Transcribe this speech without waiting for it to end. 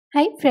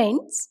Hi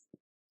friends,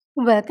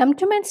 welcome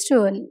to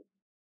Mathstoon.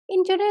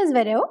 In today's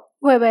video,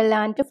 we will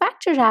learn to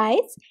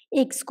factorize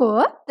x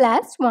square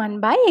plus 1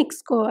 by x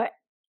square.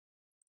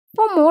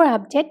 For more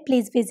update,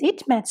 please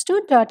visit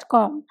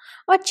mathstoon.com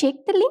or check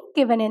the link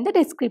given in the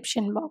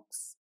description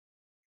box.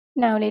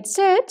 Now let's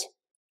start.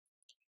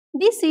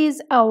 This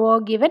is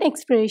our given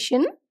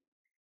expression.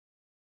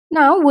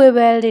 Now we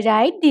will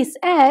rewrite this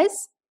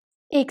as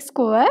x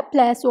square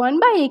plus 1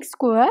 by x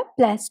square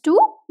plus 2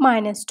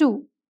 minus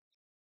 2.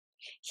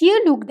 Here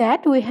look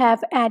that we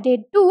have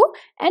added 2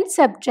 and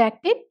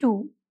subtracted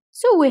 2.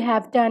 So we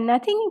have done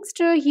nothing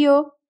extra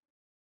here.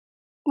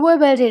 We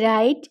will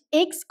rewrite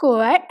x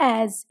square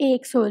as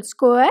x whole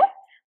square,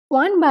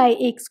 1 by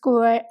x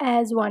square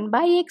as 1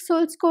 by x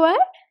whole square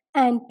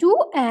and 2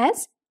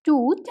 as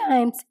 2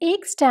 times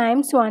x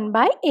times 1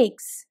 by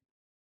x.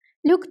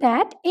 Look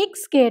that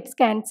x gets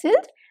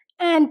cancelled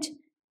and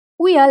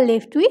we are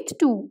left with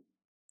 2.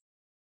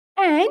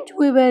 And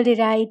we will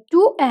rewrite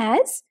 2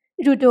 as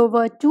root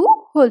over 2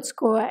 whole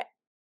square.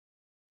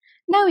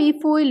 Now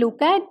if we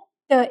look at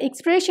the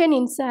expression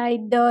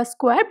inside the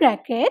square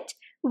bracket,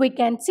 we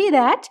can see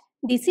that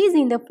this is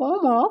in the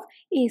form of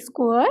a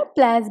square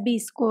plus b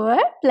square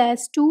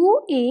plus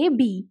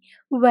 2ab,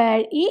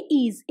 where a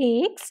is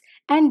x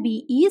and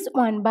b is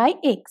 1 by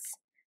x.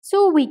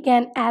 So we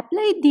can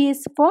apply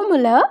this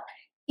formula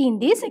in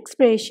this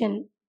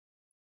expression.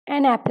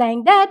 And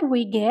applying that,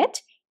 we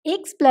get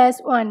x plus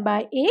 1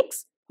 by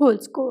x whole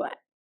square.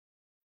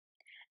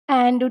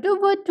 And root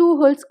over 2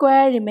 whole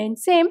square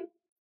remains same.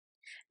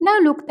 Now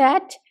look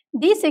that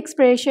this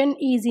expression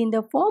is in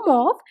the form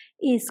of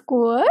a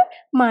square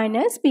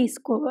minus b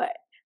square,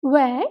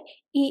 where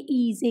a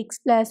is x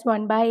plus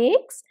 1 by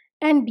x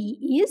and b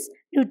is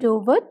root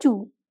over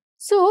 2.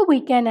 So we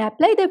can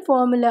apply the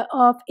formula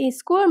of a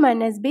square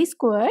minus b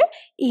square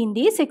in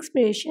this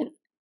expression.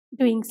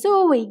 Doing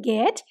so, we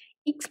get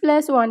x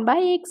plus 1 by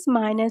x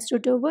minus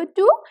root over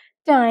 2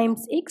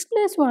 times x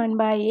plus 1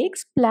 by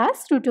x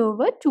plus root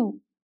over 2.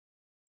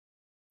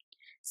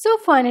 So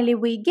finally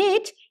we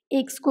get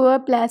x square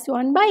plus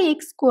 1 by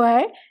x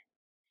square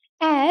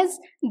as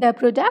the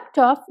product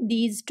of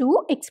these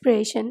two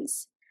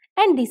expressions.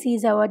 And this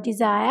is our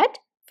desired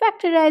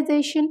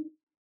factorization.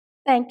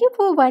 Thank you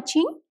for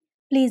watching.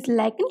 Please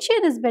like and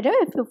share this video.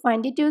 If you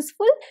find it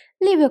useful,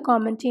 leave a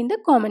comment in the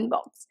comment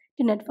box.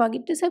 Do not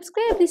forget to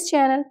subscribe this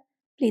channel.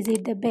 Please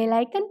hit the bell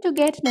icon to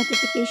get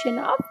notification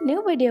of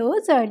new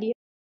videos earlier.